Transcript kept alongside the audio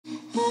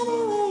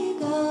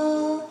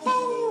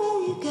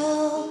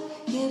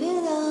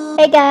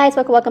Hey guys,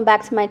 welcome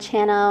back to my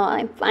channel.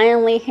 I'm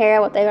finally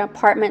here with an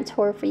apartment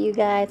tour for you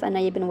guys. I know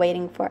you've been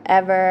waiting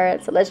forever,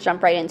 so let's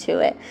jump right into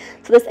it.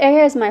 So this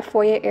area is my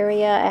foyer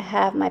area. I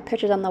have my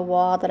pictures on the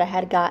wall that I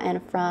had gotten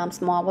from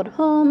Smallwood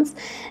Homes,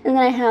 and then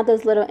I have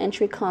this little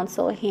entry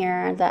console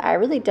here that I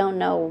really don't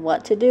know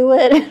what to do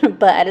with,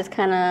 but I just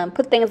kind of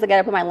put things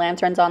together, put my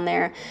lanterns on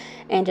there,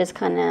 and just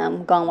kind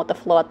of going with the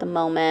flow at the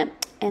moment.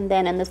 And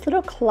then in this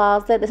little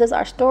closet, this is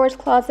our storage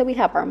closet. We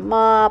have our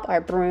mop, our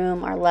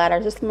broom, our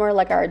ladders. Just more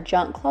like our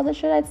junk closet,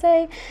 should I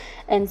say.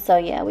 And so,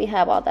 yeah, we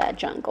have all that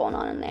junk going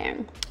on in there.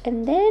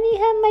 And then you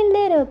have my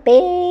little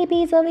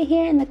babies over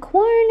here in the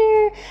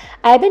corner.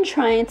 I've been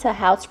trying to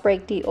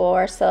housebreak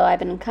Dior, so I've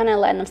been kind of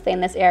letting them stay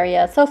in this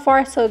area. So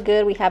far, so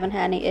good. We haven't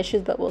had any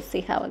issues, but we'll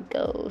see how it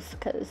goes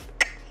because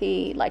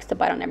he likes to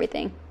bite on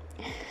everything.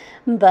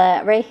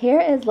 But right here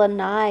is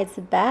Lanai's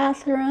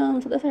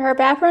bathroom. So this is her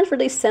bathroom's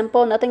really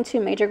simple, nothing too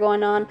major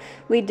going on.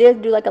 We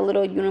did do like a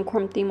little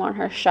unicorn theme on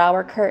her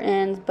shower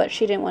curtains, but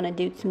she didn't want to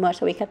do too much,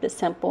 so we kept it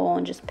simple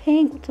and just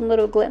pink with some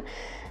little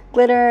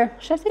glitter.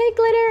 Should I say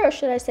glitter or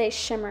should I say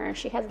shimmer?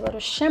 She has a little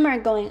shimmer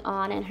going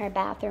on in her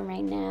bathroom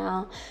right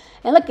now.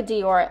 And look at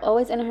Dior,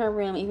 always in her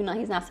room, even though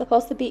he's not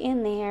supposed to be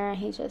in there.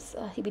 He just,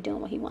 he be doing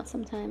what he wants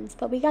sometimes.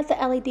 But we got the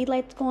LED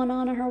lights going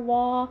on her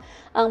wall.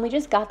 We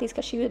just got these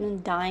because she was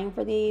been dying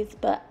for these,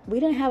 but we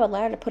didn't have a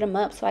ladder to put them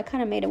up, so I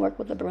kind of made it work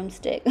with a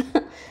broomstick.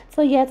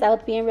 So yes, I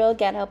was being real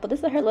ghetto, but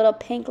this is her little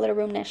pink little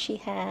room that she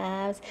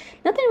has.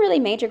 Nothing really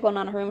major going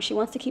on in her room. She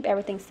wants to keep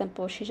everything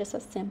simple. She's just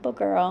a simple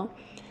girl.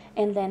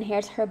 And then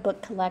here's her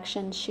book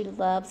collection. She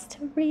loves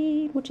to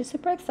read, which is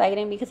super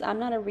exciting because I'm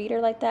not a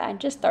reader like that. I'm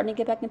just starting to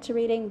get back into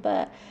reading,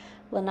 but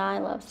Lanai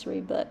loves to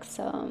read books,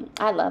 so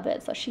I love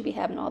it. So she be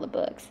having all the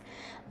books.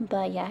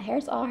 But yeah,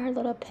 here's all her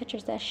little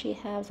pictures that she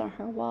has on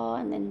her wall,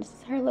 and then this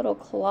is her little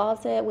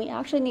closet. We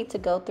actually need to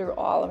go through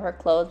all of her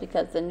clothes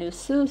because the new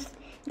school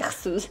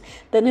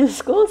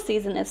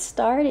season is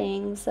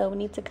starting, so we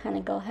need to kind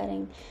of go ahead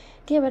and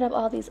get rid of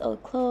all these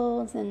old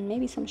clothes and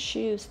maybe some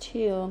shoes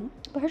too.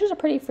 But hers are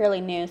pretty fairly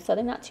new, so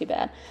they're not too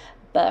bad.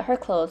 But her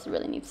clothes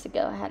really needs to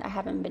go. I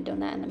haven't been doing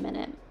that in a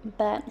minute.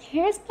 But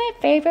here's my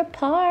favorite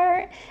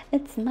part.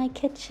 It's my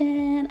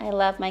kitchen. I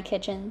love my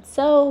kitchen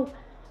so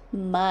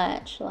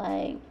much.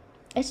 Like,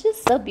 it's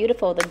just so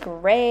beautiful. The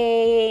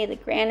gray, the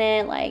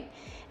granite, like,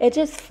 it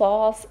just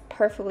falls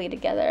perfectly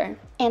together.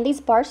 And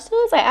these bar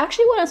stools, I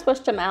actually want to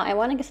switch them out. I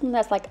want to get something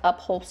that's like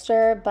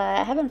upholster, but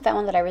I haven't found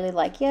one that I really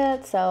like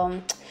yet.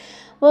 So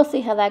we'll see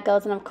how that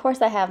goes. And of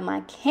course, I have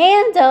my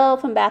candle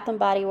from Bath &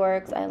 Body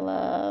Works. I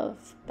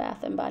love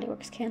Bath & Body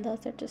Works candles.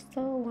 They're just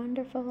so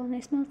wonderful and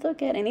they smell so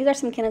good. And these are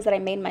some candles that I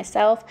made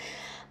myself.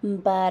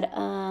 But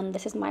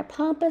this is my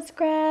pampas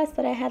grass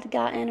that I had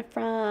gotten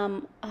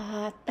from,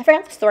 I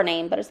forgot the store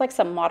name, but it's like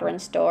some modern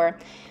store.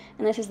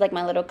 And this is like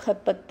my little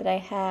cookbook that I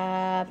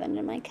have, and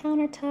then my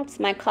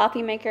countertops, my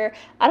coffee maker.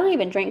 I don't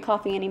even drink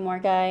coffee anymore,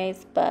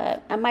 guys,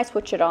 but I might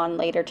switch it on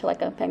later to like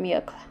maybe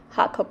a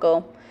hot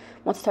cocoa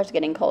once it starts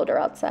getting colder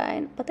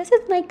outside. But this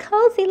is my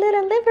cozy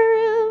little living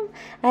room.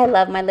 I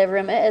love my living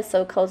room. It is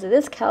so cozy.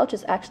 This couch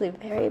is actually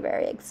very,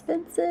 very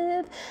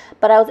expensive,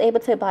 but I was able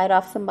to buy it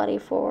off somebody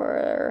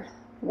for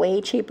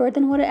way cheaper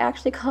than what it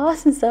actually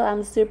costs, and so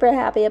I'm super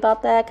happy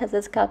about that because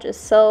this couch is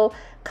so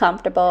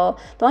comfortable.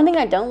 The only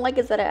thing I don't like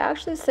is that it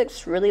actually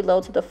sits really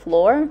low to the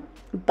floor,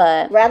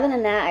 but rather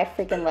than that, I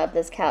freaking love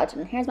this couch.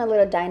 And here's my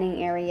little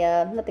dining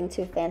area. Nothing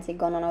too fancy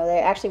going on over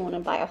there. I actually want to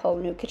buy a whole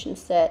new kitchen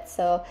set,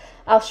 so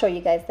I'll show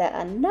you guys that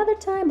another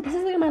time. But this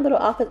is like my little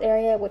office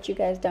area, which you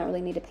guys don't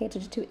really need to pay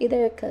attention to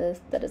either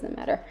because that doesn't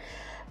matter.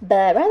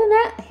 But rather than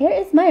that, here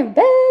is my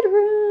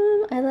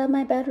bedroom. I love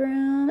my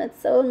bedroom. It's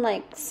so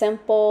like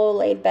simple,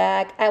 laid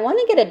back. I want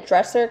to get a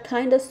dresser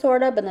kind of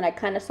sort of, but then I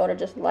kind of sort of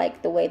just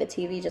like the way the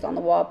TV is just on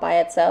the wall by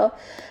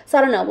itself. So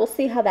I don't know. We'll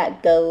see how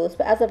that goes.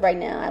 But as of right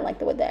now, I like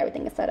the way that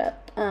everything is set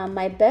up.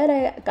 My bed,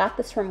 I got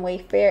this from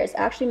Wayfair. It's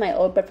actually my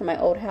old bed from my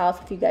old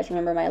house. If you guys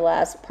remember my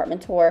last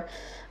apartment tour,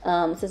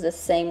 this is the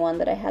same one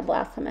that I had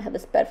last time. I had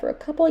this bed for a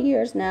couple of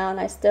years now, and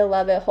I still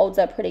love it. Holds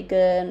up pretty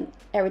good.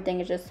 Everything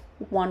is just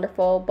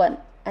wonderful.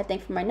 But I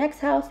think for my next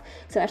house,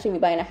 because I'm actually going to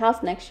be buying a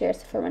house next year,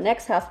 so for my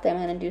next house, I'm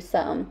going to do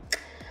something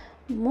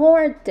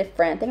more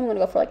different. I think I'm going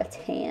to go for like a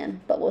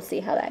tan, but we'll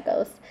see how that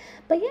goes.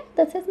 But yeah,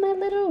 this is my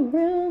little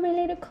room, my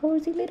little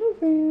cozy little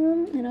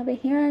room. And over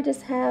here, I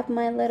just have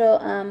my little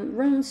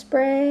room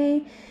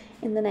spray,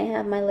 and then I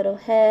have my little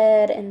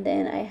head, and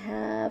then I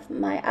have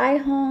my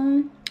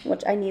iHome,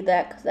 which I need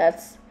that because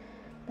that's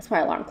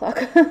my alarm clock.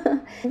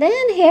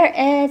 Then here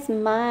is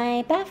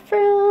my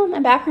bathroom. My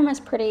bathroom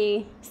is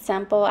pretty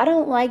simple. I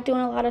don't like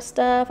doing a lot of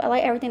stuff. I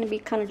like everything to be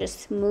kind of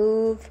just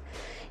smooth,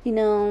 you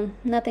know,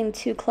 nothing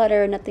too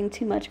cluttered, nothing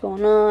too much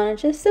going on.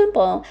 It's just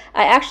simple.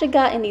 I actually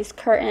got in these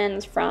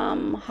curtains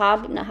from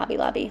Hobby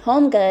Lobby,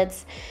 Home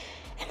Goods,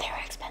 and they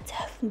were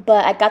expensive.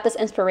 But I got this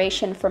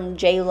inspiration from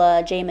Jay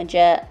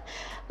Majette.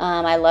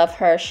 I love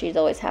her. She's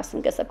always has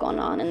some good stuff going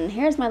on. And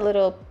here's my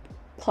little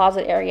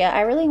closet area.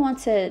 I really want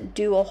to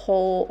do a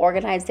whole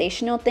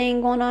organizational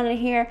thing going on in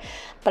here,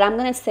 but I'm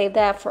going to save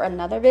that for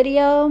another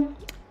video.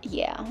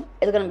 yeah,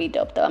 it's gonna be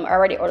dope though. I'm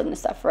already ordering the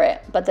stuff for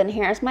it. But then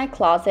here's my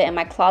closet, and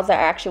my closet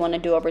I actually want to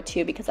do over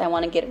too, because I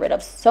want to get rid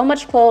of so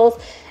much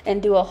clothes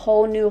and do a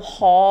whole new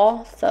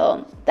haul.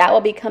 So that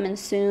will be coming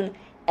soon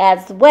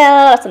as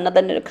well. That's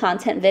another new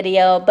content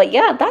video. But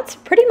yeah, that's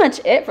pretty much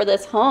it for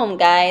this home,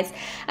 guys.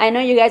 I know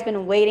you guys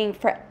been waiting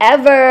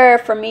forever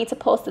for me to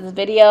post this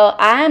video.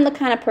 I'm the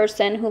kind of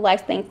person who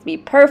likes things to be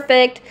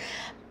perfect,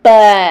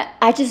 but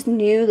I just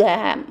knew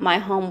that my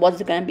home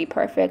wasn't going to be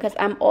perfect because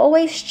I'm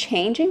always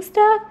changing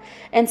stuff.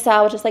 And so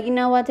I was just like, you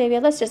know what,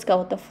 David, let's just go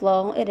with the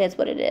flow. It is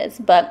what it is.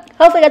 But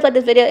hopefully you guys like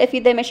this video. If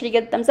you did, make sure you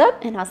give it a thumbs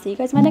up, and I'll see you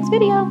guys in my next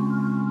video.